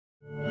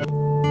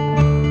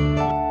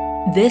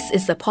This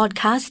is a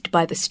podcast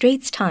by The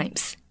Straits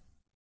Times.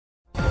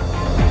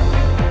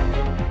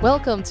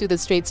 Welcome to The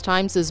Straits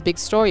Times' Big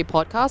Story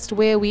podcast,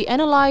 where we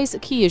analyse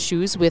key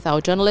issues with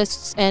our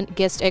journalists and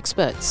guest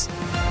experts.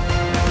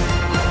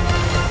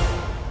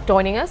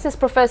 Joining us is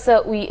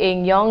Professor Wee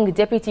Eng Yong,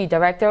 Deputy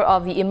Director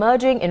of the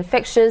Emerging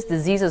Infectious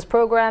Diseases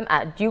Program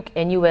at Duke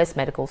NUS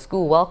Medical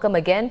School. Welcome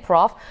again,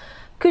 Prof.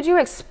 Could you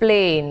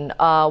explain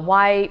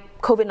why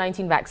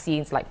COVID-19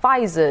 vaccines like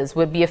Pfizer's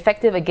would be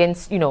effective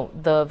against,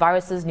 the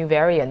virus's new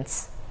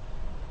variants?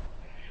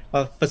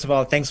 Well, first of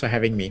all, thanks for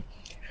having me.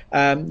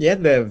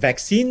 The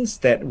vaccines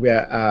that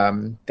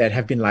that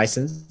have been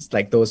licensed,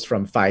 like those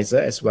from Pfizer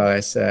as well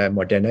as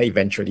Moderna,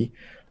 eventually,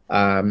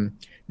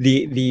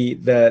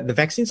 the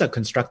vaccines are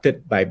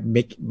constructed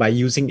by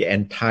using the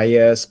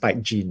entire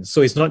spike gene.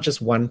 So it's not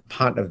just one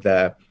part of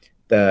the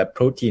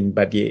protein,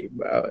 but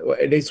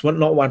it's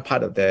not one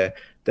part of the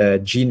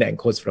gene that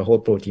encodes for the whole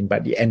protein,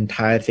 but the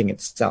entire thing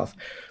itself.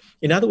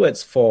 In other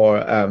words, for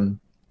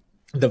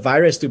the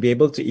virus to be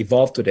able to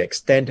evolve to the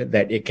extent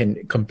that it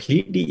can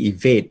completely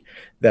evade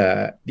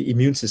the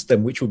immune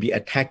system, which will be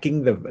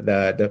attacking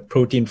the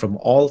protein from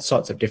all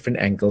sorts of different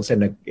angles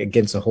and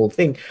against the whole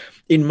thing,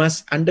 it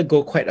must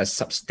undergo quite a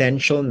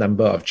substantial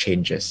number of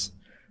changes,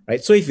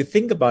 right? So if you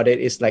think about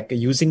it, it's like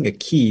using a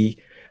key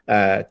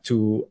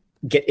to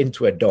get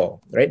into a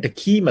door, right? The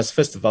key must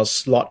first of all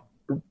slot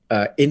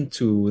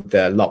into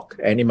the lock,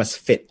 and it must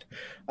fit.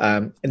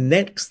 And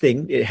next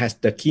thing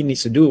the key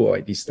needs to do, or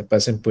at least the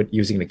person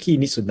using the key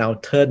needs to now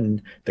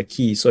turn the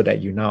key so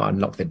that you now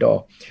unlock the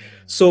door.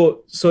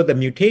 So the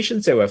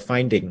mutations that we're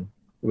finding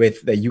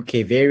with the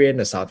UK variant,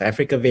 the South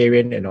Africa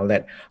variant, and all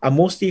that are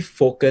mostly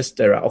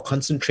focused or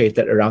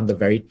concentrated around the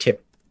very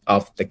tip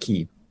of the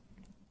key.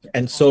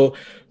 And so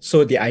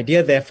the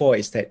idea, therefore,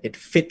 is that it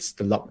fits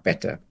the lock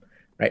better.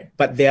 Right.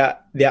 But there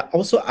are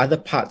also other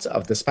parts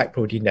of the spike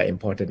protein that are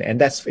important, and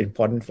that's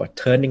important for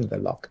turning the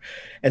lock.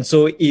 And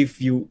so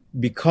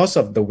because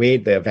of the way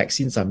the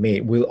vaccines are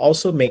made, we'll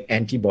also make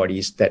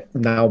antibodies that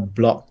now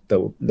block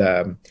the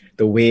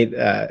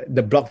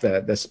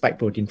spike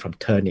protein from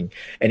turning.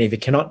 And if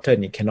it cannot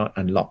turn, it cannot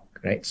unlock,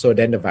 right? So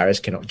then the virus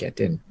cannot get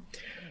in.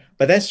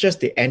 But that's just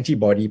the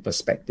antibody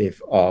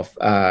perspective of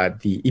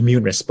the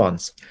immune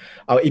response.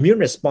 Our immune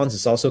response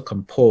is also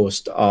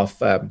composed of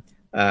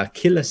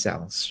killer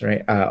cells,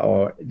 right?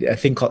 Or a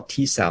thing called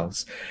T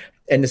cells.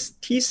 And the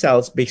T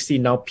cells basically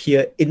now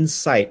peer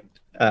inside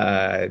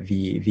our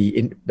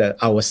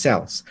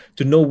cells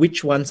to know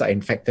which ones are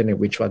infected and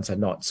which ones are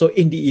not. So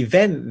in the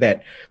event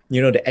that,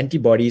 the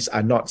antibodies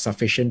are not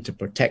sufficient to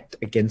protect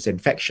against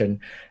infection,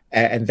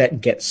 and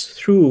that gets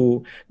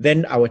through,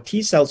 then our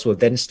T cells will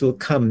then still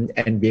come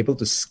and be able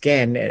to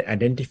scan and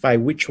identify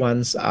which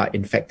ones are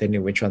infected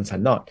and which ones are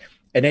not.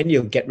 And then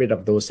you'll get rid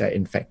of those that are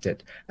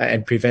infected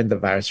and prevent the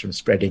virus from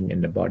spreading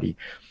in the body.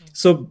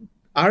 So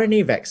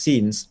RNA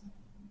vaccines,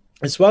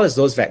 as well as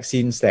those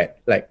vaccines that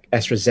like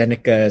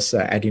AstraZeneca's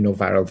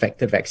adenoviral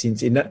vector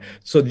vaccines,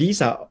 so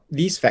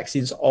these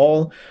vaccines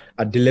all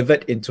are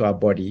delivered into our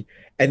body,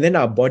 and then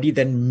our body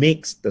then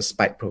makes the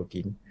spike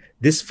protein.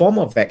 This form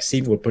of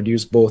vaccine will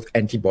produce both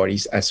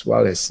antibodies as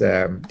well as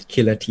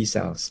killer T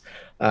cells.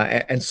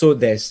 And so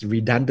there's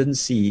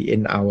redundancy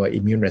in our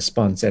immune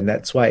response. And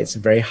that's why it's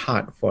very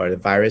hard for the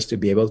virus to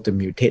be able to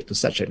mutate to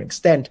such an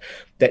extent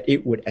that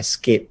it would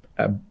escape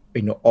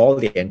all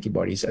the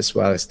antibodies as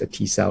well as the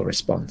T cell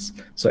response.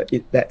 So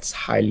that's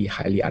highly,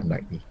 highly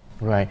unlikely.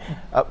 Right.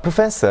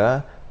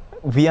 Professor,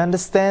 we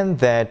understand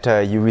that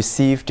you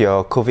received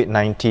your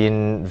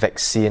COVID-19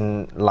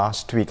 vaccine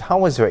last week. How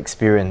was your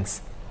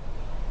experience?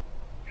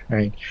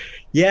 Right.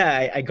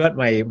 Yeah, I got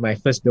my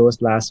first dose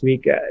last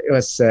week. It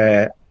was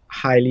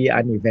highly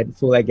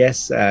uneventful, I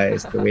guess,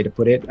 is the way to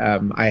put it.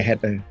 I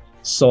had a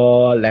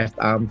sore left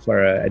arm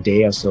for a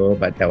day or so,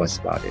 but that was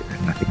about it,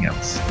 nothing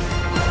else.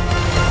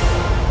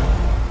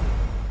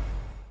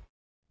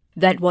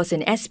 That was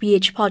an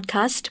SPH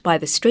podcast by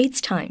The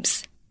Straits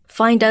Times.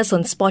 Find us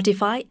on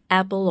Spotify,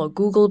 Apple or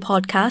Google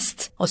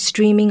Podcasts, or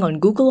streaming on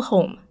Google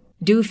Home.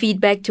 Do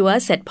feedback to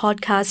us at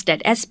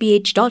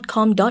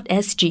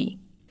podcast@sph.com.sg.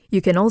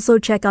 You can also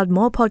check out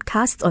more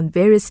podcasts on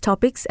various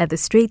topics at The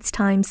Straits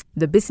Times,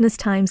 The Business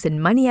Times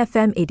and Money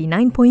FM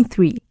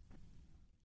 89.3.